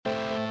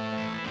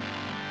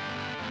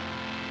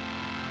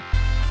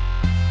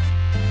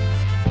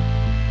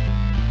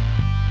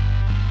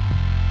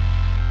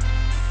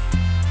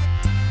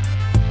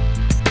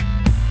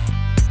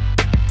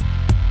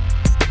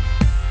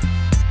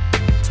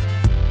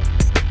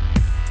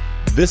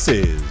This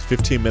is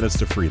 15 Minutes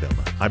to Freedom.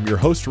 I'm your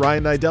host,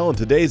 Ryan Niddel, and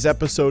today's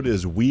episode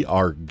is We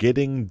Are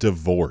Getting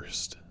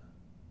Divorced.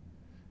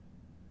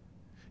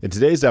 In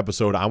today's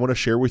episode, I want to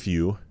share with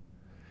you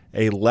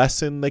a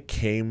lesson that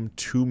came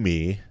to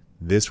me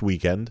this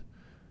weekend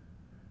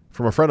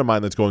from a friend of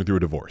mine that's going through a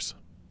divorce.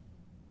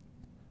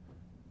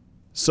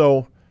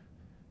 So,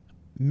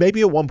 maybe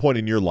at one point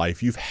in your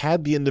life, you've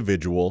had the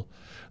individual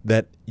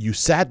that you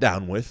sat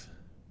down with,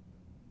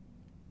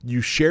 you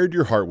shared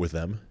your heart with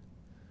them,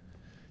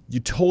 you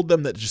told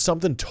them that just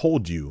something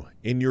told you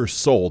in your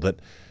soul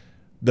that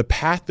the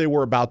path they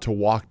were about to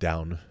walk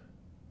down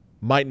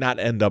might not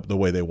end up the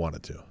way they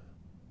wanted to.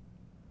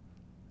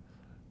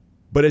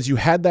 But as you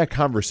had that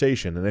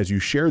conversation and as you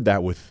shared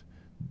that with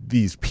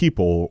these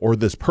people or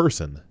this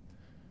person,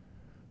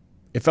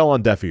 it fell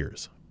on deaf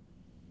ears.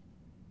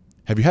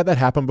 Have you had that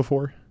happen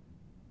before?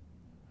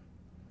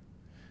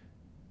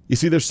 You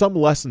see, there's some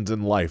lessons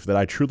in life that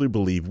I truly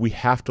believe we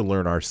have to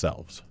learn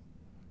ourselves.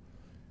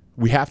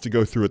 We have to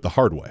go through it the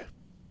hard way.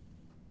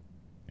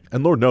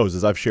 And Lord knows,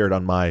 as I've shared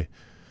on my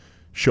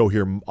show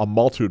here a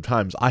multitude of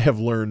times, I have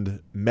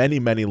learned many,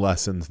 many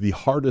lessons the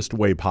hardest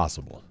way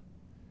possible.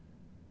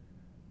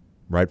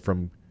 Right?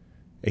 From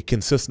a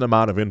consistent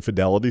amount of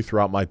infidelity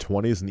throughout my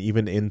 20s and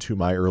even into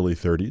my early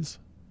 30s.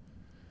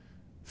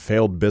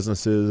 Failed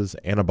businesses,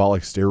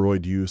 anabolic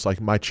steroid use.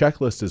 Like, my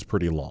checklist is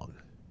pretty long.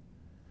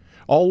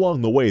 All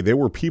along the way, there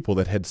were people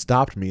that had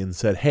stopped me and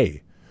said,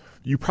 hey,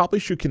 you probably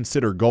should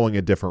consider going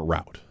a different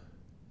route.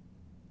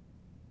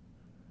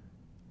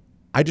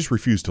 I just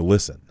refused to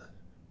listen.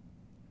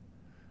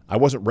 I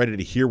wasn't ready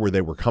to hear where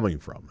they were coming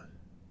from.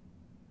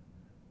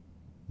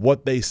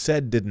 What they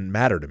said didn't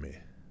matter to me.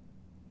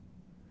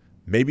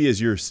 Maybe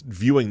as you're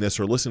viewing this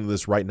or listening to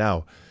this right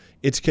now,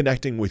 it's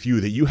connecting with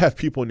you that you have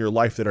people in your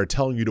life that are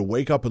telling you to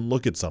wake up and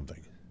look at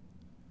something,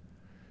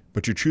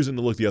 but you're choosing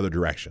to look the other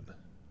direction.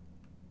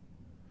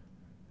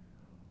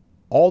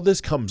 All this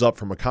comes up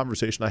from a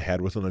conversation I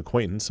had with an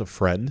acquaintance, a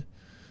friend,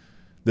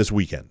 this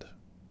weekend.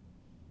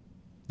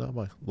 Now,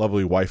 my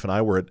lovely wife and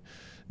I were at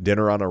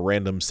dinner on a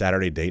random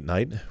Saturday date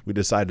night. We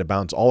decided to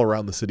bounce all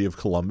around the city of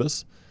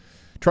Columbus,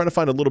 trying to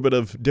find a little bit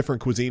of different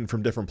cuisine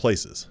from different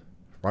places.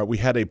 Right? We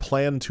had a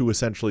plan to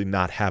essentially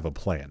not have a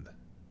plan.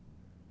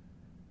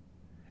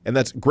 And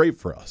that's great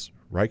for us,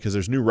 right? Because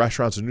there's new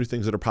restaurants and new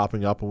things that are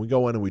popping up, and we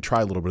go in and we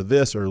try a little bit of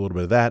this or a little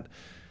bit of that.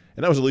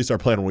 And that was at least our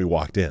plan when we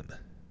walked in.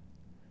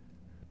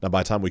 Now,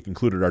 by the time we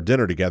concluded our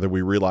dinner together,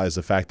 we realized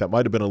the fact that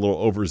might have been a little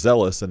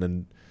overzealous, and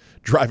in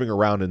driving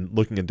around and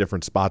looking at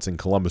different spots in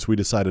Columbus, we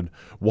decided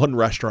one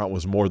restaurant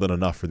was more than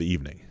enough for the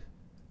evening.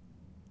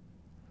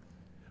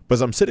 But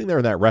as I'm sitting there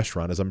in that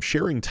restaurant, as I'm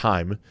sharing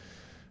time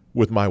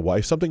with my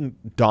wife, something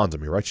dawns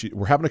on me, right?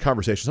 We're having a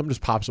conversation. Something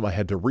just pops in my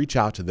head to reach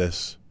out to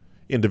this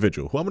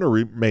individual, who I'm going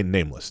to remain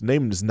nameless.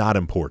 Name is not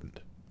important.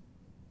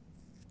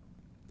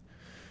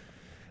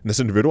 And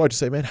this individual, I just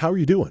say, man, how are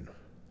you doing?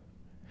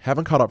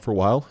 Haven't caught up for a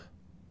while.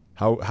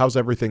 How's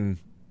everything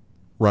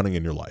running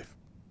in your life?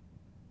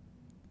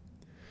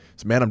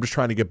 So, man, I'm just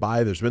trying to get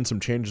by. There's been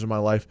some changes in my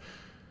life.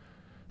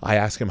 I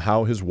ask him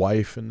how his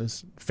wife and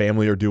his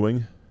family are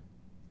doing.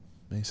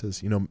 And he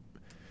says,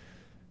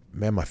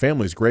 man, my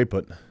family's great,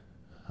 but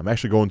I'm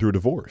actually going through a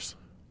divorce.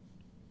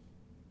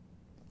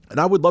 And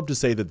I would love to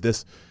say that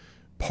this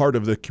part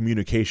of the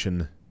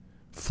communication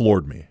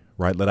floored me,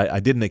 right? That I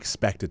didn't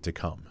expect it to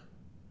come.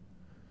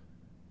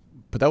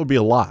 But that would be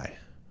a lie.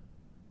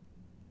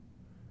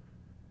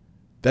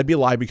 That'd be a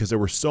lie because there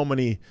were so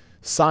many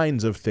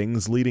signs of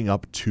things leading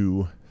up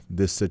to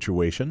this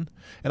situation.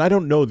 And I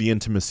don't know the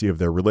intimacy of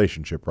their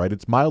relationship, right?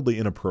 It's mildly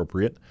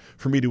inappropriate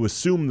for me to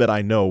assume that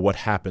I know what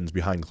happens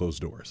behind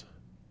closed doors.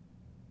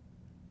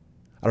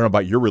 I don't know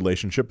about your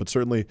relationship, but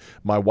certainly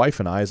my wife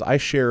and I, as I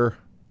share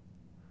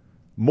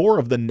more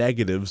of the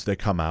negatives that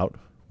come out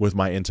with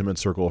my intimate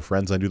circle of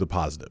friends than I do the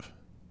positive.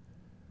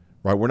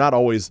 Right? We're not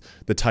always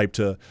the type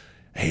to,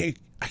 hey,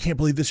 I can't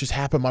believe this just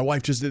happened. My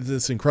wife just did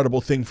this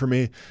incredible thing for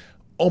me.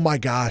 Oh my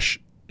gosh,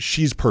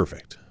 she's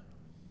perfect.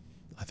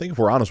 I think if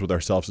we're honest with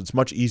ourselves, it's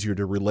much easier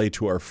to relate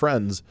to our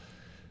friends,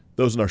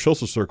 those in our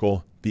social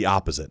circle, the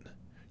opposite.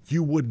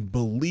 You wouldn't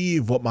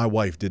believe what my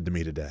wife did to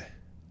me today.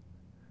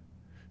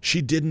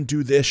 She didn't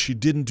do this. She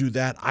didn't do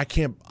that. I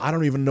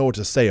don't even know what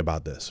to say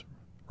about this,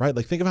 right?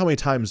 Like, think of how many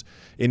times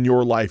in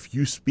your life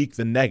you speak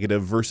the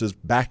negative versus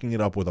backing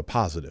it up with a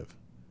positive.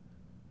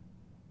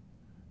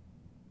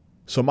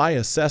 So my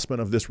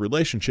assessment of this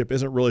relationship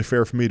isn't really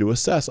fair for me to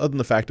assess other than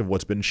the fact of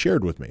what's been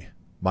shared with me,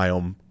 my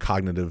own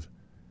cognitive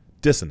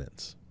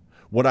dissonance.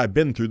 What I've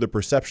been through, the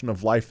perception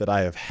of life that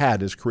I have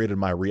had has created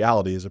my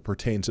reality as it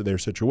pertains to their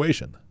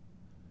situation.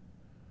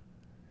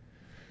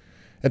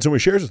 And so when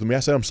he shares with me,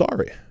 I said, I'm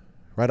sorry.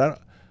 Right?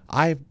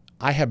 I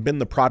have been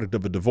the product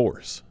of a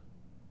divorce.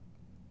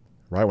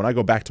 Right? When I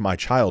go back to my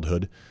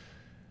childhood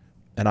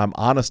and I'm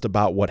honest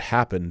about what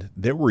happened,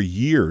 there were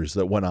years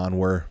that went on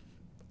where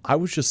I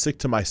was just sick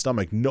to my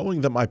stomach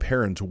knowing that my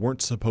parents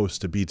weren't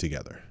supposed to be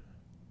together.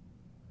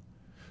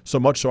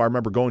 So much so I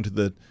remember going to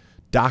the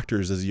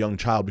doctors as a young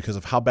child because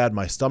of how bad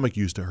my stomach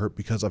used to hurt,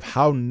 because of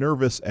how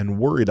nervous and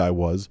worried I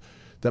was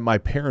that my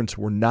parents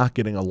were not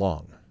getting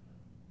along.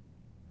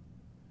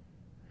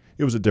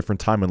 It was a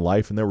different time in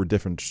life and there were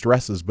different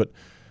stresses, but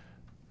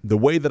the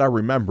way that I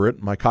remember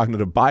it, my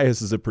cognitive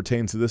bias as it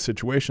pertains to this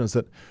situation, is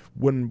that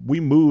when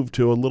we moved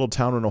to a little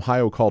town in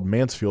Ohio called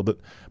Mansfield, that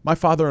my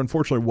father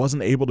unfortunately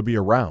wasn't able to be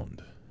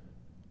around.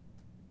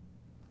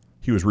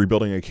 He was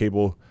rebuilding a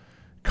cable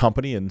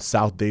company in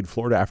South Dade,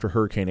 Florida after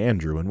Hurricane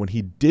Andrew. And when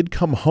he did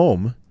come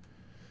home,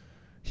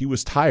 he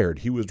was tired.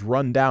 He was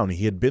run down.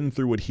 He had been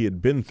through what he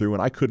had been through,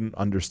 and I couldn't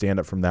understand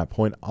it from that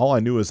point. All I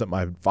knew is that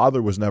my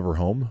father was never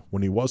home.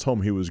 When he was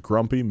home, he was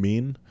grumpy,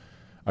 mean,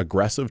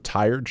 aggressive,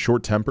 tired,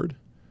 short-tempered.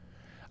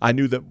 I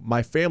knew that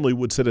my family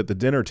would sit at the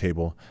dinner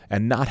table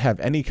and not have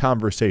any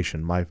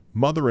conversation. My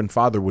mother and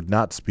father would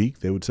not speak.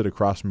 They would sit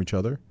across from each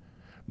other.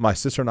 My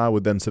sister and I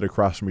would then sit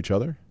across from each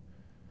other.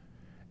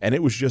 And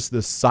it was just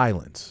this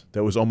silence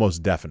that was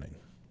almost deafening.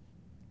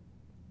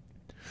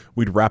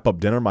 We'd wrap up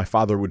dinner. My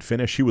father would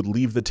finish. He would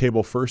leave the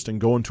table first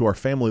and go into our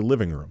family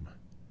living room,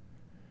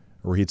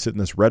 where he'd sit in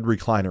this red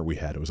recliner we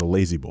had. It was a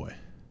lazy boy.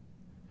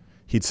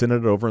 He'd sit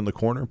it over in the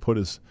corner, put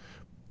his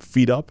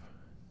feet up,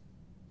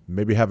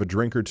 maybe have a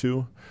drink or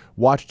two,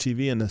 watch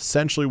TV, and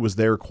essentially was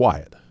there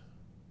quiet.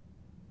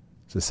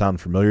 Does this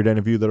sound familiar to any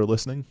of you that are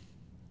listening?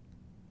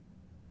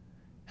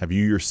 Have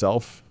you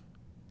yourself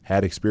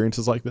had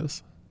experiences like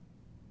this?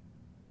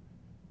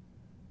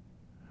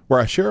 Where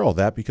I share all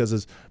that because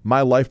as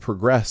my life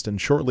progressed, and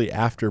shortly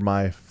after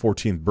my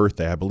 14th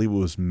birthday, I believe it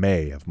was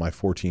May of my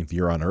 14th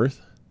year on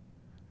earth,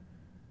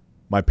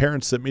 my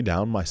parents sit me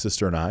down, my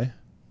sister and I,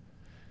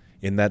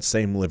 in that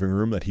same living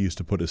room that he used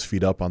to put his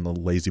feet up on the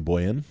lazy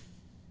boy in,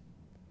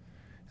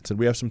 and said,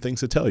 "We have some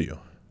things to tell you."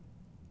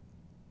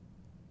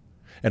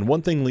 And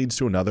one thing leads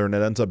to another, and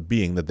it ends up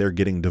being that they're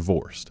getting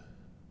divorced.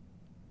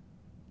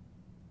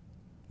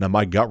 Now,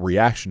 my gut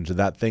reaction to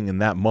that thing in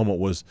that moment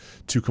was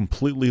to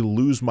completely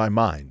lose my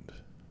mind,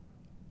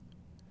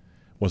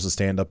 was to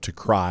stand up, to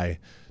cry,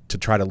 to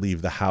try to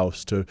leave the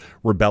house, to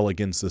rebel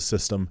against the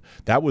system.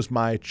 That was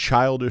my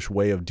childish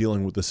way of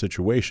dealing with the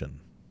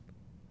situation.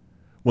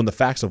 When the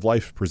facts of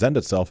life present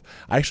itself,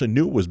 I actually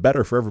knew it was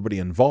better for everybody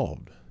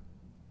involved.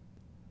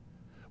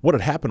 What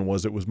had happened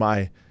was it was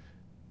my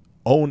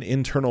own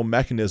internal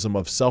mechanism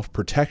of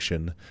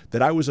self-protection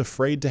that I was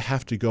afraid to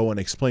have to go and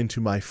explain to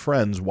my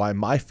friends why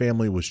my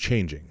family was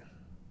changing.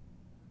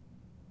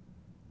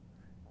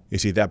 You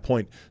see, at that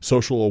point,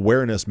 social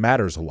awareness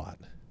matters a lot.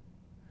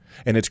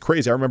 And it's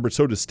crazy. I remember it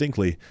so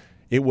distinctly.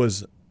 It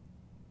was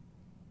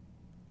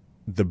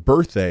the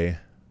birthday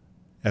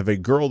of a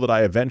girl that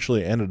I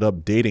eventually ended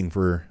up dating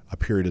for a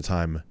period of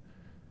time.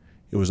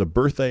 It was a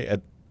birthday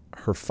at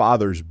her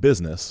father's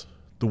business,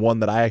 the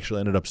one that I actually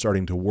ended up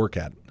starting to work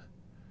at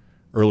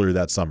earlier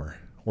that summer,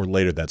 or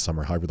later that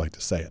summer, however you'd like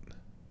to say it.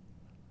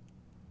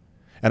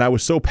 And I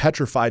was so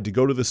petrified to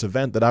go to this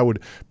event that I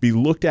would be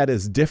looked at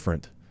as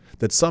different,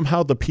 that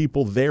somehow the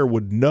people there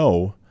would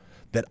know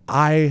that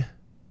I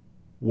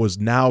was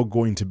now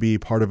going to be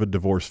part of a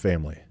divorced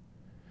family.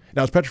 And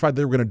I was petrified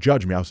they were going to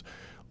judge me. I was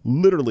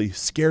literally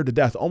scared to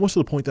death, almost to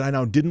the point that I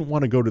now didn't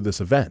want to go to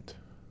this event.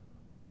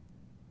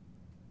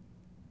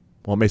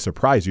 Well, it may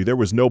surprise you, there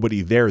was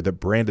nobody there that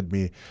branded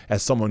me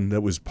as someone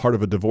that was part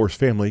of a divorced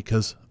family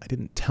because I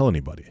didn't tell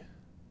anybody.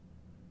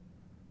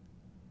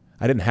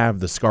 I didn't have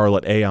the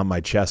scarlet A on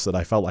my chest that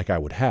I felt like I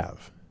would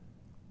have.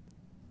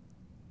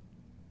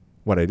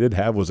 What I did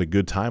have was a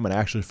good time, and I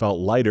actually felt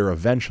lighter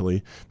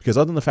eventually because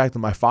other than the fact that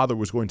my father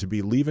was going to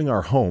be leaving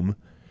our home,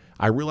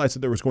 I realized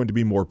that there was going to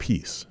be more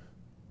peace.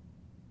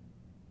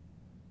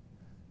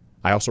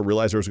 I also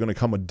realized there was going to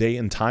come a day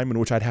and time in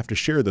which I'd have to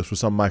share this with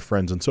some of my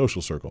friends and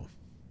social circle.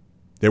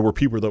 There were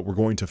people that were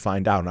going to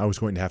find out, and I was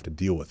going to have to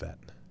deal with that.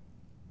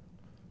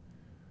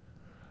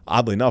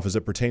 Oddly enough, as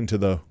it pertained to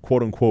the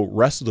quote-unquote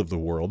rest of the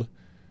world,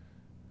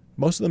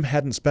 most of them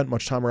hadn't spent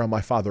much time around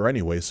my father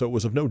anyway, so it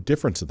was of no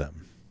difference to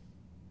them.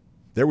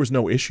 There was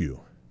no issue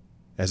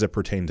as it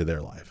pertained to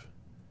their life.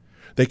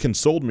 They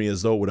consoled me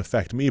as though it would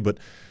affect me, but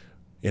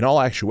in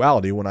all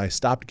actuality, when I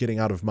stopped getting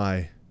out of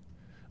my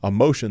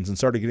emotions and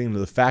started getting into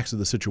the facts of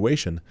the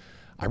situation,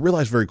 I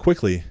realized very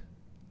quickly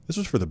this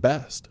was for the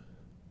best.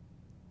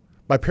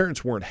 My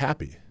parents weren't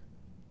happy.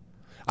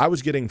 I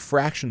was getting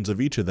fractions of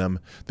each of them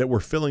that were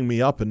filling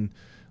me up and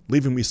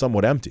leaving me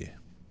somewhat empty.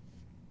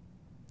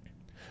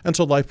 And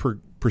so life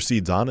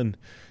proceeds on, and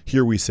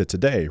here we sit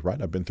today,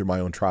 right? I've been through my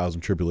own trials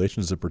and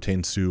tribulations as it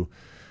pertains to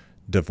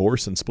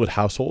divorce and split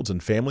households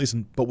and families,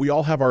 but we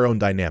all have our own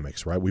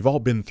dynamics, right? We've all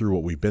been through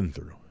what we've been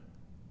through.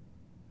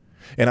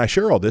 And I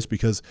share all this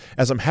because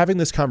as I'm having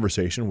this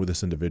conversation with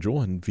this individual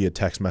and via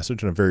text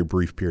message in a very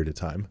brief period of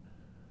time,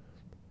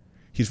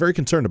 he's very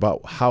concerned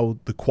about how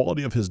the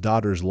quality of his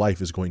daughter's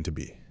life is going to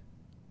be.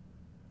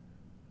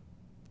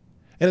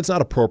 And it's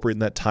not appropriate in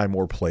that time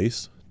or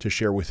place to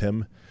share with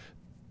him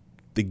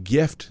the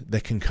gift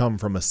that can come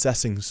from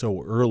assessing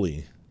so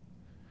early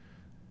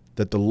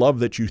that the love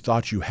that you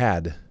thought you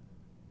had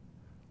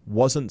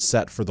wasn't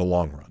set for the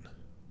long run.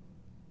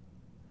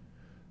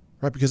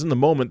 right? Because in the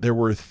moment there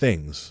were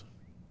things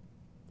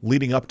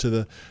leading up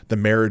to the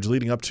marriage,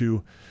 leading up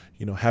to,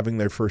 having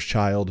their first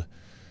child,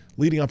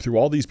 leading up through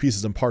all these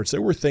pieces and parts.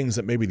 There were things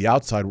that maybe the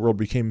outside world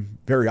became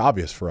very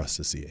obvious for us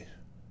to see.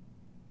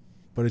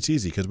 But it's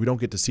easy because we don't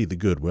get to see the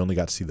good. We only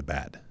got to see the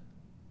bad.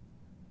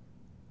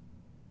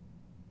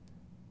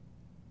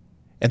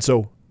 And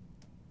so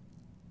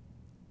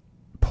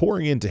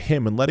pouring into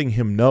him and letting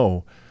him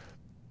know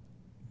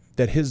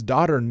that his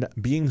daughter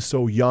being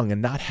so young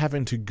and not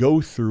having to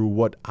go through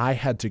what I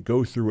had to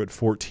go through at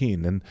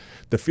 14 and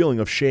the feeling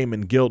of shame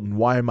and guilt and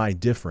why am I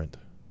different?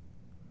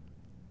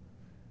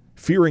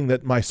 Fearing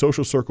that my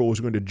social circle was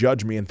going to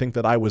judge me and think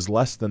that I was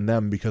less than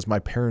them because my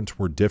parents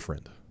were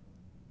different.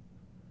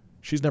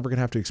 She's never going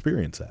to have to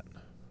experience that.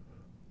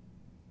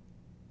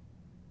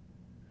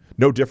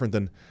 No different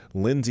than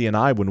Lindsay and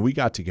I, when we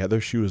got together,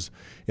 she was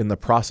in the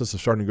process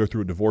of starting to go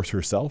through a divorce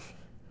herself.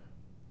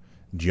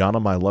 Gianna,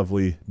 my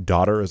lovely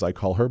daughter, as I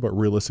call her, but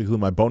realistically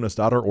my bonus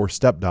daughter or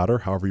stepdaughter,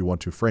 however you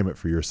want to frame it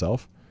for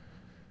yourself,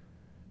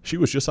 she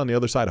was just on the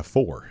other side of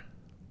 4.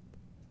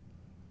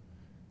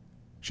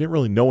 She didn't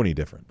really know any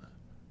different.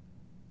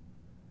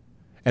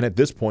 And at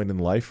this point in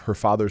life, her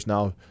father's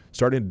now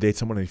starting to date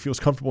someone and he feels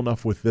comfortable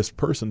enough with this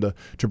person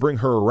to bring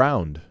her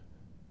around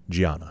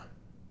Gianna.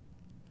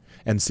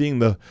 And seeing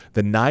the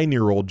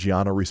 9-year-old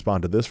Gianna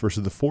respond to this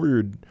versus the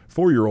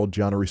 4-year-old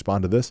Gianna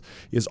respond to this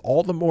is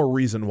all the more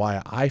reason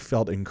why I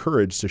felt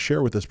encouraged to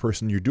share with this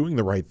person, you're doing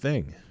the right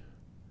thing.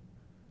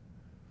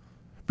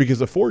 Because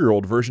the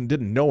 4-year-old version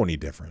didn't know any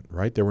different,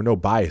 right? There were no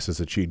biases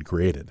that she'd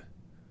created.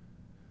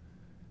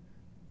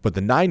 But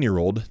the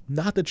 9-year-old,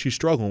 not that she's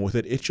struggling with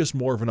it, it's just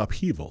more of an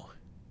upheaval.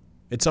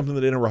 It's something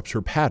that interrupts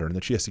her pattern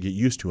that she has to get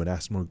used to and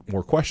ask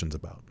more questions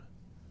about.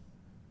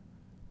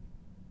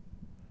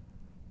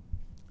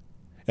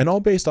 And all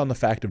based on the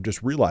fact of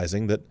just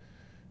realizing that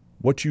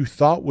what you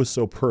thought was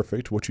so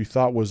perfect, what you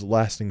thought was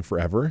lasting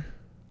forever,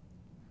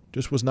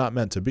 just was not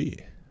meant to be.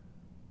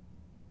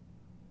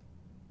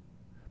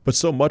 But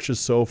so much is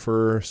so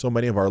for so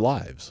many of our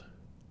lives.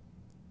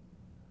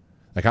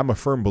 Like, I'm a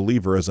firm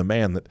believer as a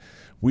man that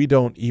we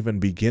don't even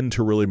begin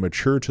to really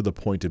mature to the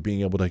point of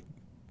being able to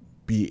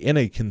be in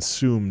a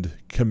consumed,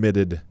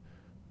 committed,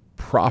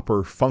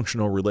 proper,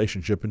 functional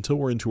relationship until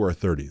we're into our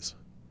 30s.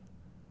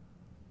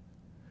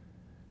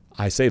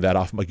 I say that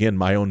off, again,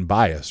 my own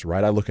bias,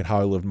 right? I look at how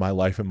I lived my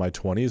life in my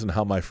 20s and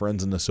how my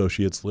friends and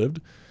associates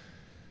lived,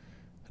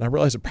 and I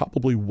realized it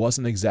probably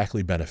wasn't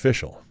exactly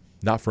beneficial,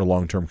 not for a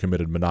long-term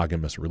committed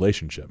monogamous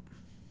relationship.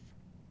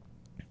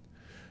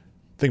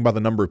 Think about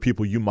the number of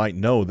people you might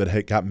know that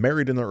had got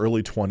married in their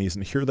early 20s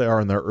and here they are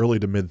in their early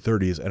to mid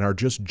 30s and are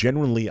just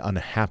genuinely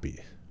unhappy.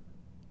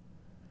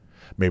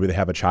 Maybe they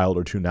have a child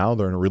or two now.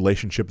 They're in a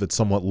relationship that's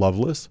somewhat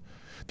loveless.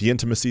 The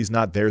intimacy is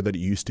not there that it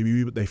used to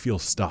be, but they feel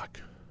stuck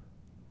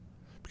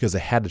because they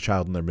had a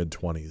child in their mid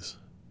 20s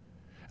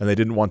and they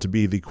didn't want to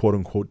be the quote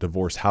unquote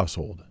divorce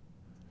household.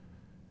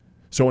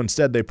 So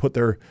instead they put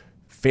their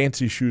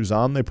fancy shoes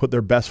on, they put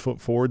their best foot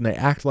forward, and they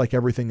act like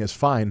everything is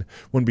fine,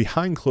 when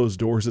behind closed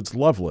doors it's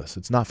loveless,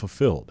 it's not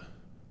fulfilled.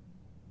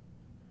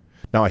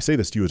 Now I say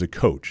this to you as a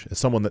coach, as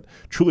someone that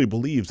truly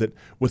believes that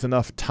with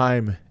enough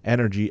time,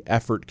 energy,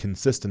 effort,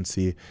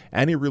 consistency,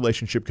 any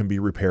relationship can be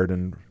repaired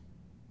and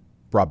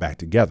brought back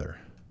together.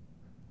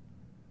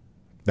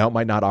 Now it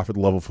might not offer the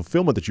level of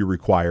fulfillment that you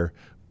require,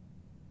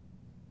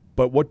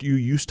 but what you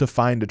used to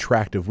find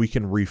attractive, we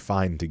can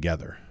refine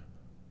together.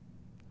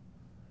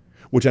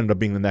 Which ended up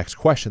being the next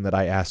question that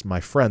I asked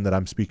my friend that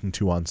I'm speaking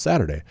to on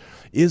Saturday.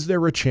 Is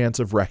there a chance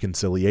of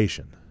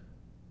reconciliation?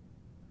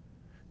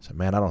 I said,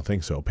 man, I don't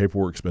think so.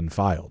 Paperwork's been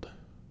filed.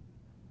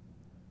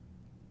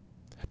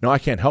 No, I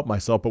can't help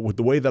myself, but with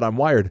the way that I'm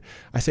wired,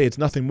 I say it's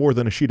nothing more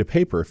than a sheet of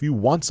paper. If you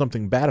want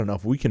something bad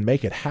enough, we can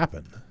make it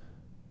happen.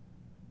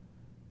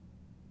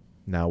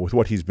 Now, with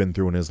what he's been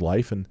through in his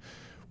life and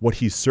what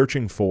he's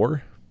searching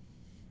for,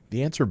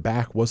 the answer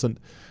back wasn't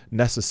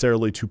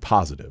necessarily too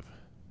positive.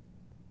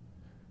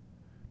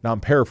 Now,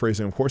 I'm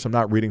paraphrasing, of course. I'm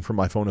not reading from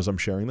my phone as I'm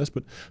sharing this,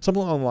 but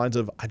something along the lines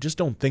of, I just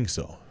don't think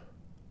so.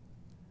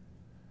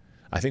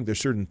 I think there's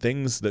certain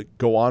things that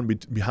go on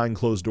behind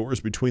closed doors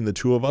between the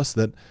two of us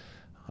that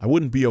I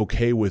wouldn't be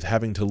okay with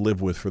having to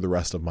live with for the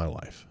rest of my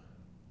life.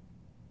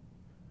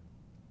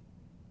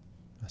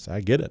 I say, I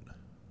get it.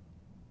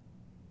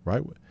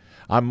 Right?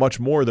 I'm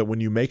much more that when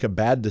you make a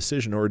bad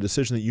decision or a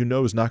decision that you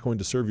know is not going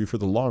to serve you for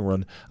the long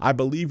run, I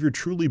believe you're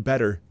truly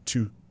better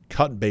to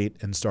cut bait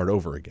and start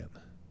over again.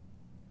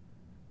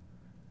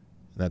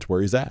 And that's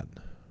where he's at.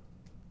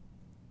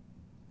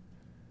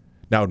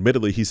 Now,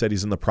 admittedly, he said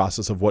he's in the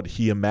process of what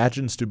he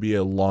imagines to be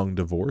a long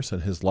divorce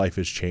and his life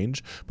has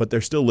changed, but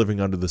they're still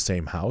living under the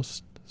same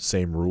house,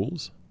 same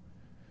rules,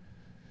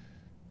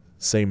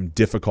 same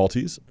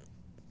difficulties.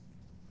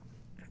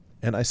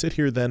 And I sit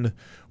here then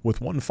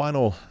with one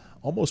final,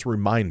 almost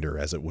reminder,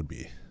 as it would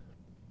be.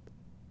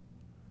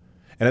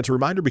 And it's a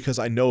reminder because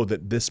I know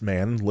that this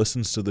man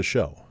listens to the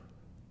show.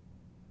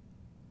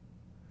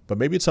 But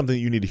maybe it's something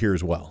that you need to hear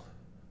as well.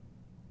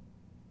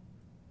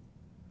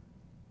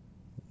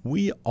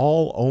 We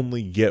all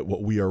only get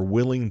what we are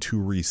willing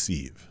to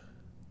receive.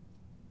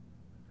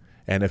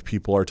 And if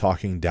people are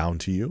talking down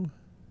to you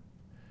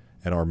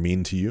and are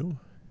mean to you,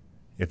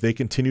 if they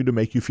continue to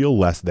make you feel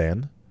less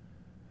than,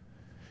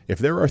 if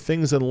there are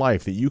things in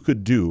life that you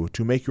could do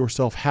to make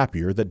yourself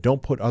happier that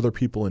don't put other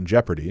people in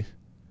jeopardy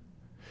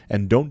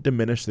and don't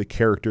diminish the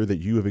character that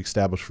you have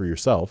established for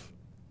yourself,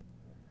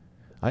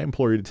 I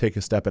implore you to take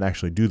a step and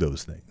actually do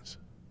those things.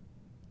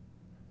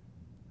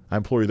 I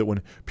implore you that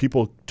when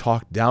people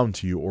talk down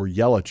to you or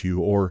yell at you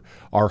or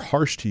are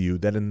harsh to you,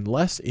 that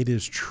unless it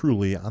is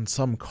truly on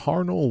some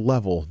carnal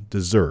level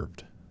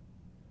deserved,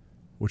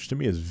 which to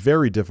me is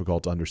very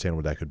difficult to understand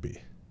what that could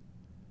be.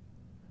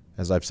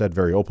 As I've said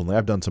very openly,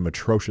 I've done some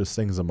atrocious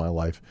things in my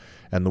life,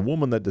 and the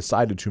woman that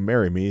decided to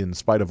marry me, in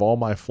spite of all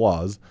my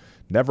flaws,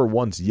 never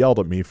once yelled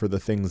at me for the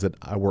things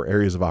that were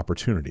areas of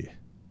opportunity.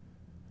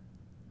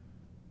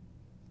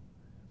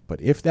 But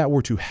if that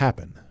were to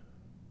happen,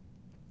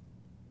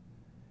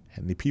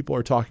 and the people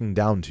are talking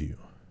down to you,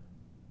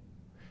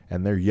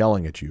 and they're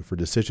yelling at you for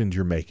decisions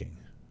you're making,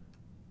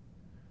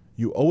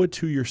 you owe it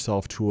to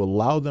yourself to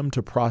allow them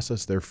to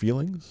process their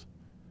feelings,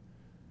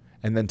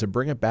 and then to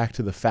bring it back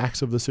to the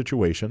facts of the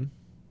situation.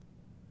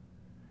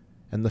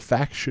 And the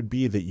facts should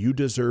be that you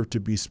deserve to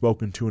be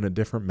spoken to in a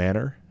different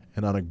manner,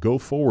 and on a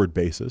go-forward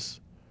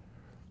basis,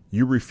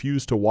 you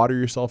refuse to water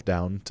yourself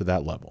down to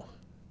that level.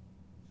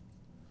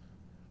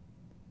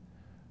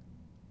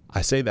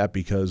 I say that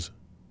because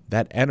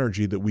that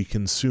energy that we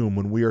consume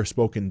when we are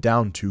spoken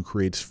down to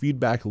creates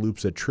feedback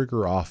loops that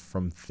trigger off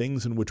from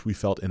things in which we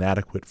felt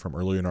inadequate from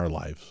earlier in our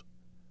lives.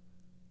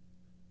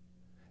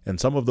 And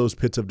some of those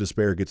pits of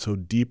despair get so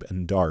deep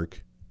and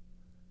dark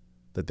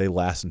that they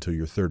last until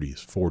your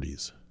 30s,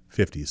 40s,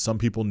 50s. Some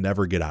people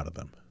never get out of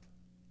them.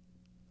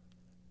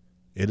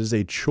 It is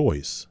a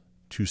choice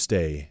to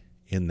stay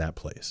in that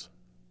place.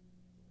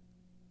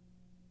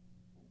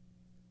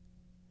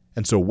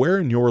 And so where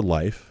in your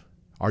life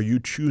are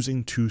you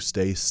choosing to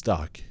stay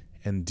stuck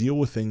and deal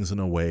with things in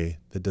a way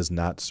that does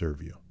not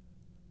serve you?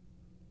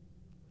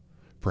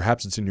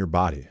 Perhaps it's in your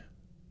body.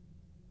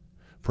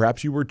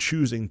 Perhaps you were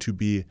choosing to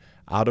be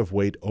out of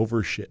weight,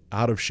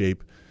 out of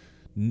shape.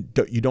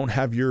 You don't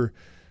have your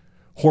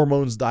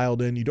hormones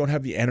dialed in. You don't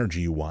have the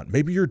energy you want.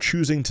 Maybe you're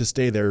choosing to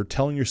stay there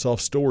telling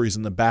yourself stories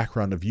in the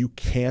background of you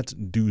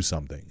can't do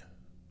something.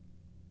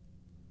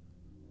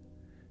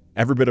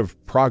 Every bit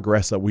of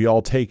progress that we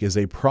all take is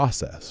a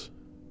process.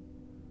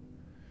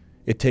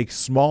 It takes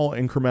small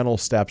incremental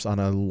steps on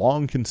a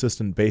long,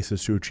 consistent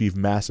basis to achieve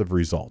massive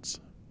results.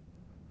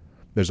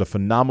 There's a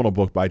phenomenal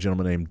book by a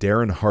gentleman named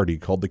Darren Hardy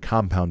called The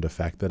Compound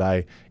Effect that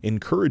I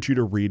encourage you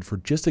to read for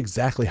just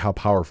exactly how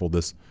powerful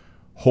this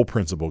whole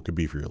principle could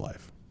be for your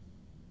life.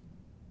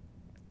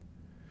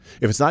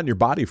 If it's not in your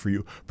body for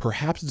you,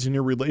 perhaps it's in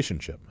your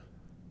relationship.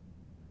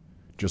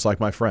 Just like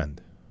my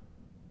friend.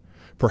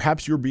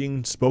 Perhaps you're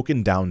being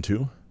spoken down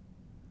to,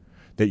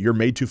 that you're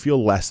made to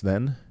feel less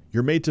than.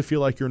 You're made to feel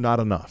like you're not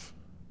enough.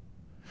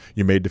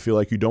 You're made to feel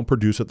like you don't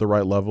produce at the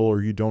right level,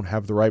 or you don't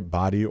have the right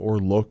body or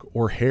look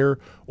or hair,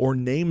 or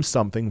name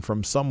something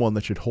from someone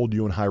that should hold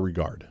you in high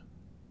regard.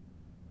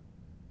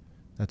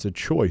 That's a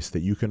choice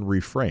that you can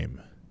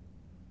reframe.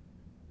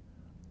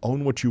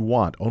 Own what you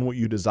want, own what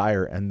you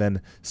desire, and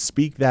then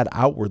speak that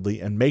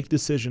outwardly and make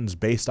decisions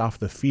based off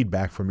the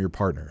feedback from your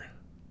partner.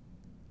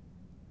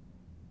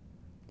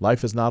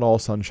 Life is not all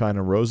sunshine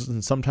and roses,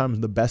 and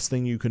sometimes the best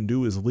thing you can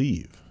do is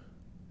leave.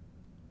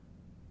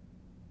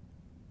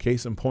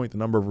 Case in point, the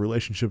number of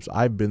relationships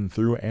I've been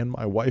through and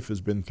my wife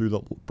has been through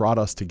that brought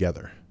us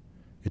together.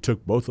 It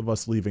took both of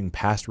us leaving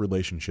past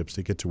relationships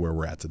to get to where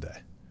we're at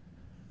today.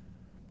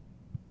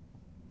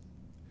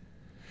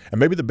 And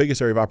maybe the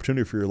biggest area of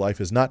opportunity for your life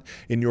is not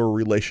in your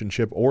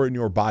relationship or in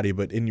your body,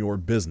 but in your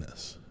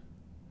business,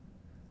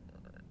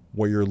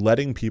 where you're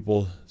letting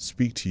people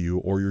speak to you,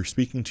 or you're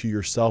speaking to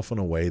yourself in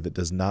a way that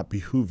does not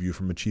behoove you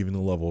from achieving the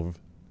level of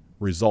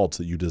results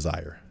that you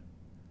desire.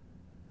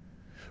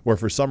 Where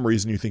for some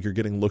reason you think you're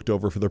getting looked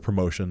over for the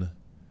promotion,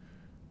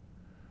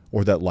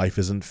 or that life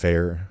isn't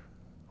fair,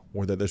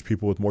 or that there's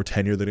people with more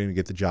tenure that are going to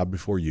get the job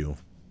before you.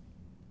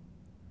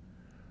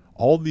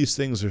 All of these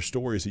things are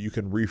stories that you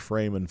can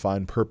reframe and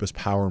find purpose,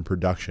 power, and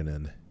production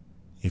in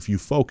if you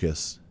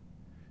focus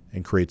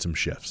and create some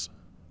shifts.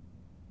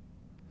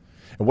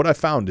 And what I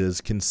found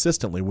is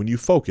consistently when you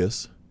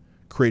focus,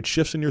 create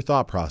shifts in your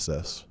thought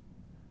process,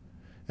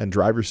 and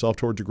drive yourself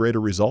towards a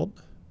greater result,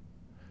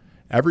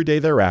 every day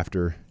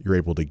thereafter, you're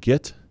able to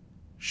get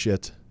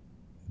shit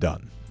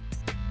done.